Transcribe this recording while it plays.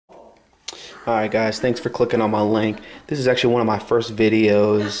Alright guys, thanks for clicking on my link. This is actually one of my first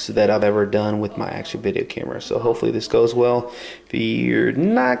videos that I've ever done with my actual video camera, so hopefully this goes well. If you're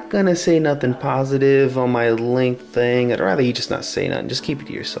not gonna say nothing positive on my link thing, I'd rather you just not say nothing. Just keep it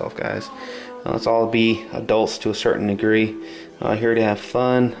to yourself, guys. Let's all be adults to a certain degree. Here to have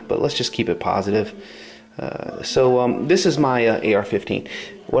fun, but let's just keep it positive. This is my AR-15.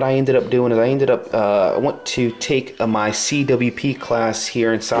 What I ended up doing is I went to take my CWP class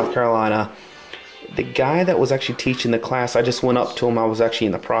here in South Carolina. The guy that was actually teaching the class, I just went up to him. I was actually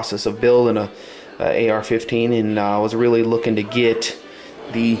in the process of building a AR-15, and I was really looking to get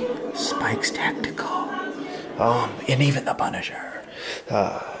the Spikes Tactical, and even the Punisher.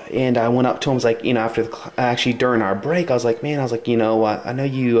 And I went up to him, was like, after actually during our break, I was like, man, I know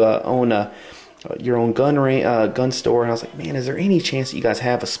you own your own gun store, and I was like, man, is there any chance that you guys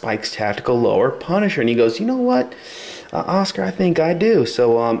have a Spikes Tactical Lower Punisher? And he goes, you know what, Oscar, I think I do.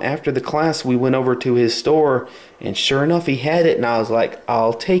 So after the class, we went over to his store, and sure enough, he had it, and I was like,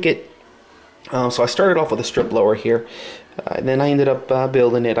 I'll take it. So I started off with a strip lower here, and then I ended up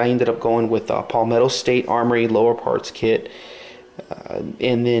building it. I ended up going with Palmetto State Armory lower parts kit,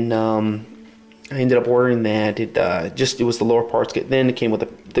 and then I ended up ordering that. It was the lower parts kit. Then it came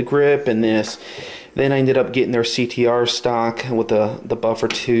with the grip and this. Then I ended up getting their CTR stock with the buffer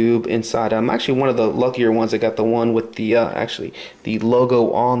tube inside. I'm actually one of the luckier ones. I got the one with the actually the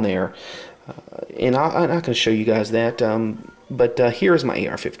logo on there. And I'm not going to show you guys that. But here's my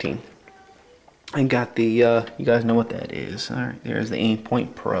AR-15. I got the, you guys know what that is. Alright, there's the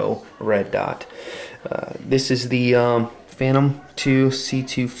Aimpoint Pro red dot. This is the Phantom 2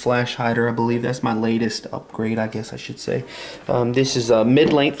 C2 flash hider. I believe that's my latest upgrade, I guess I should say. This is a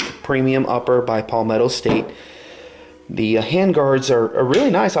mid-length premium upper by Palmetto State. The hand guards are really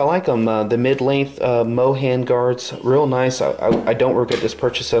nice. I like them. The mid-length Mo hand guards, real nice. I don't regret this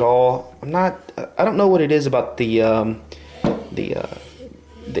purchase at all. I don't know what it is about the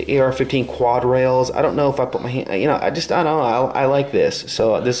AR-15 quad rails. I don't know if I put my hand, I don't know. I like this,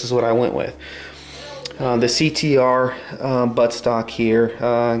 so this is what I went with. The CTR buttstock here.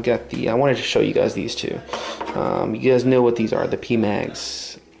 I wanted to show you guys these two. You guys know what these are, the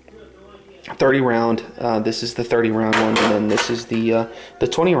PMags. 30 round. This is the 30 round one, and then this is the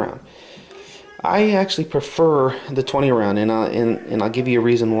 20 round. I actually prefer the 20 round, and I'll give you a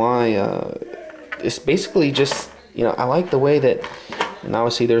reason why. It's basically just, I like the way that, and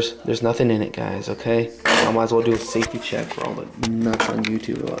obviously there's nothing in it, guys. Okay, I might as well do a safety check for all the nuts on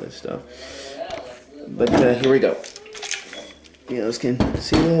YouTube and all this stuff. But here we go. You guys can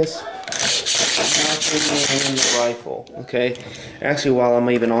see this. Nothing in the rifle. Okay. Actually, while I'm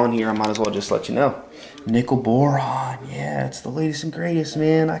even on here, I might as well just let you know. Nickel boron. Yeah, it's the latest and greatest,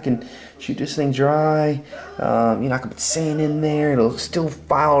 man. I can shoot this thing dry. I can put sand in there. It'll still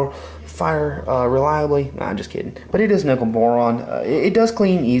fire reliably. Nah, I'm just kidding. But it is nickel boron. It does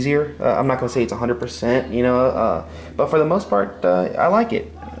clean easier. I'm not gonna say it's 100%. But for the most part, I like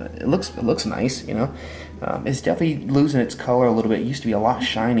it. It looks nice, It's definitely losing its color a little bit. It used to be a lot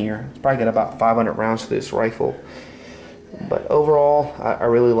shinier. It's probably got about 500 rounds to this rifle. But overall, I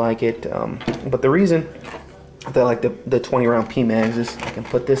really like it. But the reason that I like the 20 round PMags is I can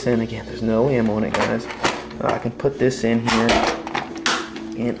put this in. Again, there's no ammo in it, guys. I can put this in here.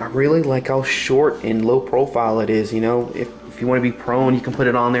 And I really like how short and low profile it is. If you want to be prone, you can put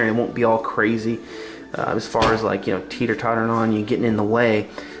it on there and it won't be all crazy. As far as like teeter-tottering on you, getting in the way.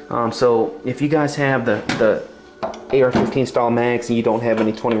 So if you guys have the AR-15 style mags and you don't have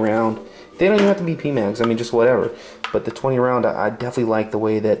any 20 round, they don't even have to be PMags. I mean, just whatever. But the 20 round, I definitely like the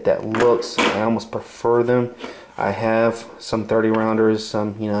way that looks. I almost prefer them. I have some 30 rounders,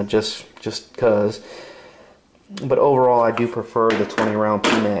 some just cause. But overall, I do prefer the 20 round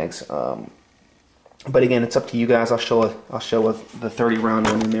PMags. But again, it's up to you guys. I'll show the 30 round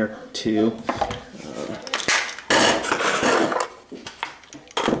one in there too.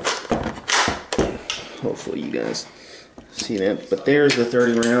 Hopefully you guys see that. But there's the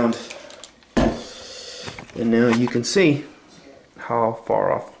 30 round. And now you can see how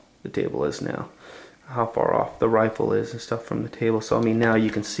far off the table is now. How far off the rifle is and stuff from the table. So I mean, now you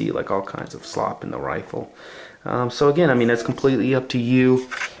can see like all kinds of slop in the rifle. So again, I mean, that's completely up to you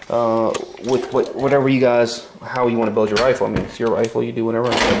with whatever you guys, how you want to build your rifle. I mean, it's your rifle, you do whatever.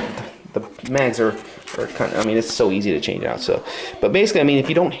 The mags are kind of, I mean, it's so easy to change out. So, but basically, I mean, if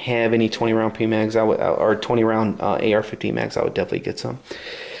you don't have any 20 round PMags, or 20 round AR-15 mags, I would definitely get some.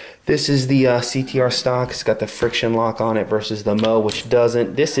 This is the CTR stock. It's got the friction lock on it versus the Mo, which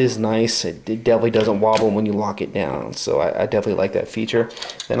doesn't. This is nice. It definitely doesn't wobble when you lock it down. So I definitely like that feature.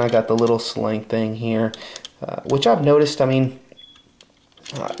 Then I got the little sling thing here, which I've noticed. I mean,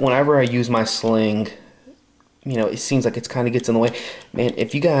 whenever I use my sling, you know, it seems like it kind of gets in the way. Man,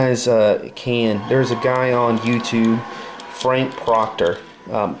 if you guys can, there's a guy on YouTube, Frank Proctor.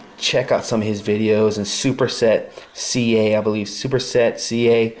 Check out some of his videos, and Superset CA, I believe, Superset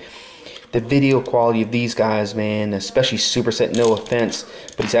CA. The video quality of these guys, man, especially Superset, no offense,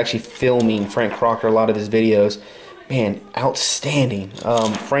 but he's actually filming Frank Proctor a lot of his videos. Man, outstanding.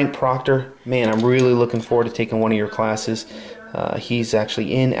 Frank Proctor, man, I'm really looking forward to taking one of your classes. He's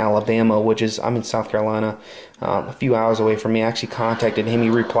actually in Alabama, which is, I'm in South Carolina, a few hours away from me. I actually contacted him. He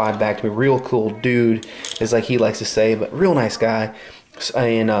replied back to me. Real cool dude, is like he likes to say, but real nice guy.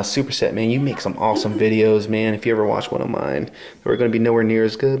 And Superset, man, you make some awesome videos, man. If you ever watch one of mine, they're going to be nowhere near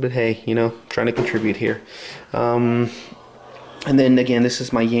as good, but hey, you know, trying to contribute here. And then again, this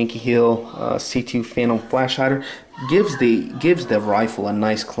is my Yankee Hill C2 Phantom flash hider. Gives the rifle a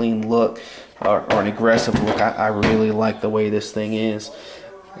nice clean look, or an aggressive look. I really like the way this thing is.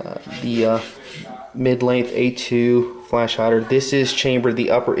 The mid-length A2 flash hider. This is chambered.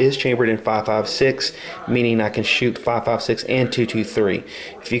 The upper is chambered in 5.56, meaning I can shoot 5.56 and 2.23.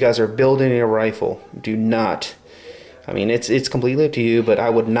 If you guys are building a rifle, do not. I mean, it's completely up to you, but I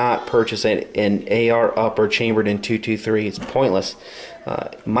would not purchase an AR upper chambered in 2.23. It's pointless,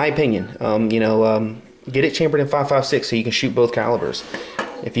 in my opinion. Get it chambered in 5.56 so you can shoot both calibers.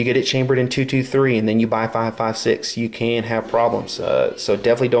 If you get it chambered in 2.23 and then you buy 5.56, you can have problems. So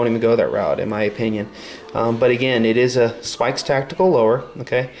definitely don't even go that route, in my opinion. But again, it is a Spikes Tactical lower.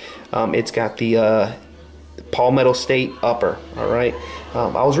 Okay, it's got the Palmetto State upper. All right.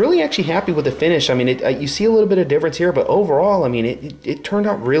 I was really actually happy with the finish. I mean, you see a little bit of difference here, but overall, I mean, it turned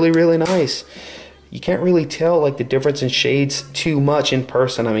out really, really nice. You can't really tell like the difference in shades too much in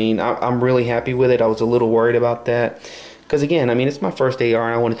person. I mean, I'm really happy with it. I was a little worried about that. Because again, I mean, it's my first AR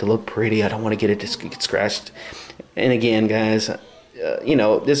and I want it to look pretty. I don't want to get it to get scratched. And again, guys, you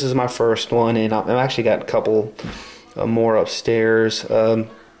know, this is my first one, and I've actually got a couple more upstairs that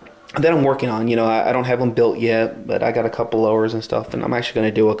I'm working on. You know, I don't have them built yet, but I got a couple lowers and stuff, and I'm actually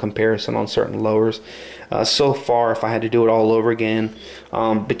going to do a comparison on certain lowers. So far, if I had to do it all over again,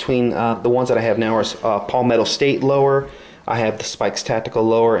 between the ones that I have now are Palmetto State lower, I have the Spikes Tactical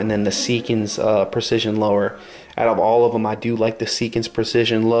lower, and then the Seekins Precision lower. Out of all of them, I do like the Seekins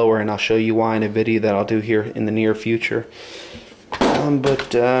Precision lower, and I'll show you why in a video that I'll do here in the near future.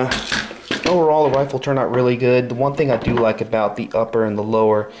 But overall, the rifle turned out really good. The one thing I do like about the upper and the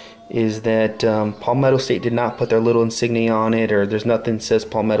lower is that Palmetto State did not put their little insignia on it, or there's nothing that says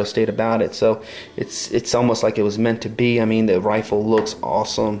Palmetto State about it. So it's almost like it was meant to be. I mean, the rifle looks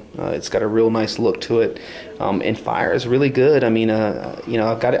awesome. It's got a real nice look to it, and fire is really good. I mean, you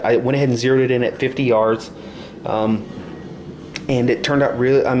know, I went ahead and zeroed it in at 50 yards. And it turned out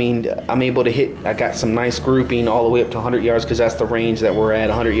really, I mean, I'm able to hit, I got some nice grouping all the way up to 100 yards, because that's the range that we're at,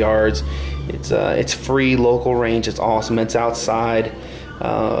 100 yards. It's free local range. It's awesome. It's outside,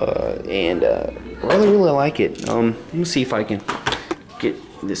 and really like it. Let me see if I can get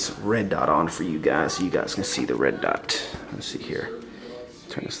this red dot on for you guys so you guys can see the red dot. Let's see here.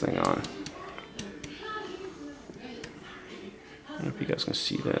 Turn this thing on. I don't know if you guys can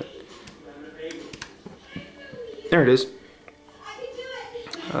see that. There it is.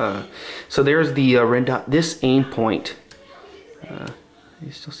 So there's the red dot. This Aimpoint.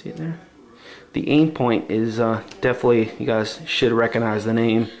 You still see it there? The Aimpoint is definitely, you guys should recognize the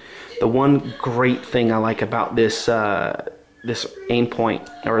name. The one great thing I like about this this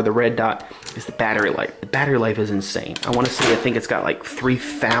Aimpoint, or the red dot, is the battery life. The battery life is insane. I want to say, I think it's got like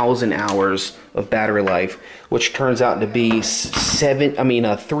 3,000 hours of battery life, which turns out to be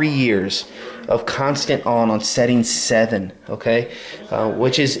 3 years of constant on setting 7. Okay,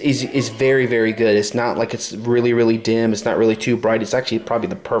 which is very, very good. It's not like it's really dim. It's not really too bright. It's actually probably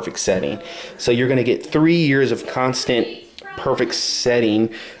the perfect setting. So you're going to get 3 years of constant perfect setting,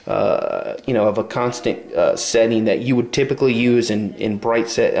 you know, of a constant setting that you would typically use in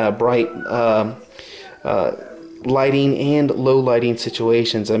bright lighting and low lighting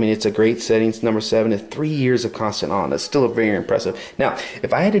situations. I mean, it's a great setting. It's number 7. It's 3 years of constant on. That's still very impressive. Now,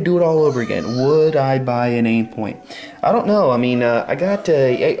 if I had to do it all over again, would I buy an Aimpoint? I don't know. I mean,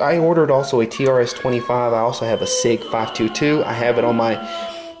 I ordered also a TRS-25. I also have a SIG 522. I have it on my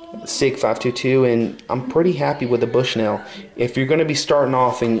SIG 522, and I'm pretty happy with the Bushnell. If you're going to be starting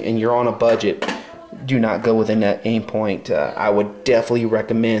off and you're on a budget, do not go with a net Aimpoint. I would definitely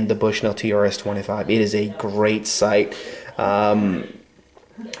recommend the Bushnell TRS-25. It is a great sight. I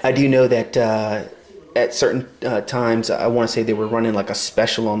do know that at certain times, I want to say they were running like a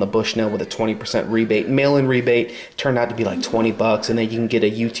special on the Bushnell with a 20% rebate, mail-in rebate. Turned out to be like 20 bucks, and then you can get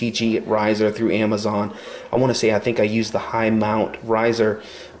a UTG riser through Amazon. I want to say I think I used the high mount riser,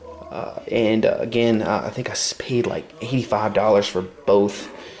 and again, I think I paid like $85 for both,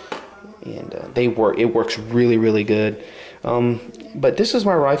 and it works really, really good. But this is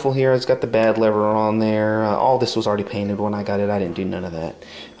my rifle here. It's got the bad lever on there. All this was already painted when I got it. I didn't do none of that.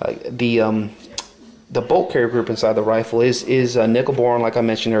 The bolt carrier group inside the rifle is nickel boron, like I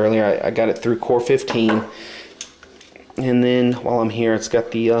mentioned earlier. I got it through core 15, and then while I'm here, it's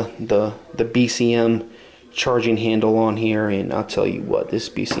got the BCM charging handle on here, and I'll tell you what, this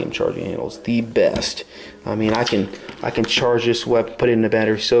BCM charging handle is the best. I mean, I can charge this weapon, put it in the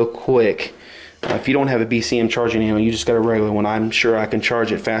battery so quick. If you don't have a BCM charging handle, you just got a regular one. I'm sure I can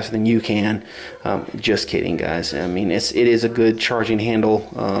charge it faster than you can. Just kidding, guys. I mean, it is a good charging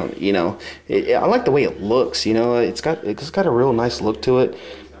handle. You know, I like the way it looks. You know, it's got a real nice look to it.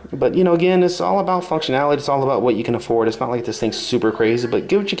 But you know, again, it's all about functionality. It's all about what you can afford. It's not like this thing's super crazy, but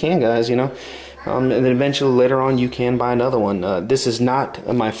give what you can, guys. You know. And then eventually later on you can buy another one. This is not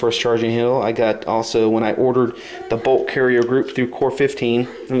my first charging handle. I got also, when I ordered the bolt carrier group through core 15,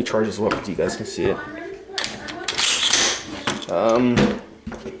 let me charge this weapon so you guys can see it.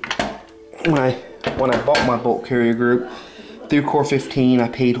 When I bought my bolt carrier group through core 15, I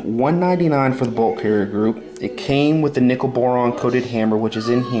paid $1.99 for the bolt carrier group. It came with the nickel boron coated hammer, which is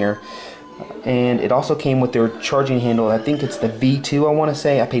in here. And it also came with their charging handle. I think it's the V2, I want to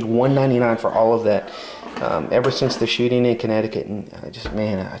say. I paid $1.99 for all of that. Ever since the shooting in Connecticut, and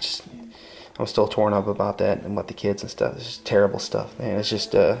I'm still torn up about that and about the kids and stuff. It's just terrible stuff, man. It's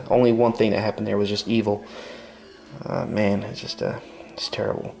just only one thing that happened there was just evil. Man, it's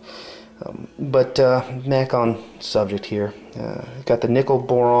terrible. But back on subject here. Got the nickel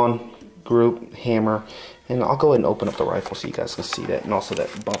boron group hammer. And I'll go ahead and open up the rifle so you guys can see that, and also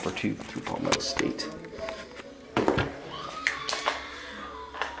that bumper tube through Palmetto State.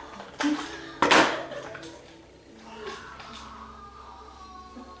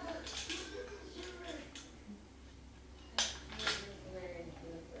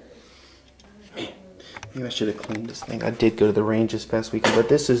 Maybe I should have cleaned this thing. I did go to the range this past weekend, but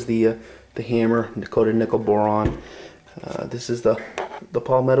this is the hammer, coated nickel boron. This is the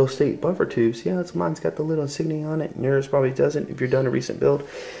Palmetto State buffer tubes. Yeah, mine's got the little insignia on it, and yours probably doesn't if you're done a recent build.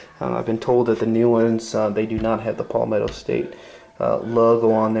 I've been told that the new ones, they do not have the Palmetto State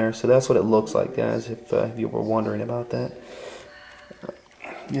logo on there, so that's what it looks like, guys, if you were wondering about that.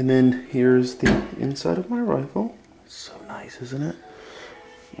 And then here's the inside of my rifle. So nice, isn't it?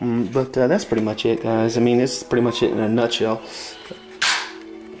 But that's pretty much it, guys. I mean, this is pretty much it in a nutshell.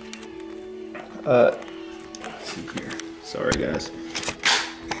 Let's see here. Sorry, guys.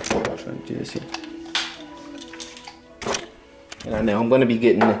 I'm trying to do this here. And I know I'm going to be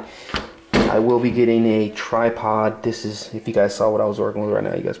getting, I will be getting a tripod. This is, if you guys saw what I was working with right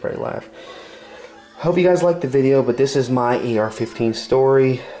now, you guys probably laugh. I hope you guys liked the video, but this is my AR-15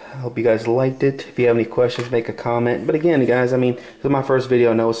 story. I hope you guys liked it. If you have any questions, make a comment. But again, guys, I mean, this is my first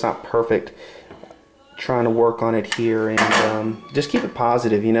video. I know it's not perfect. Trying to work on it here, and just keep it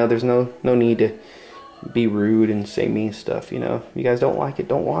positive. You know, there's no need to be rude and say mean stuff. You know, if you guys don't like it,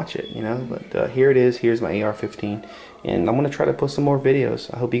 don't watch it. You know, but here it is. Here's my AR-15, and I'm gonna try to post some more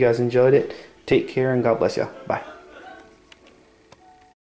videos. I hope you guys enjoyed it. Take care, and God bless you. Bye.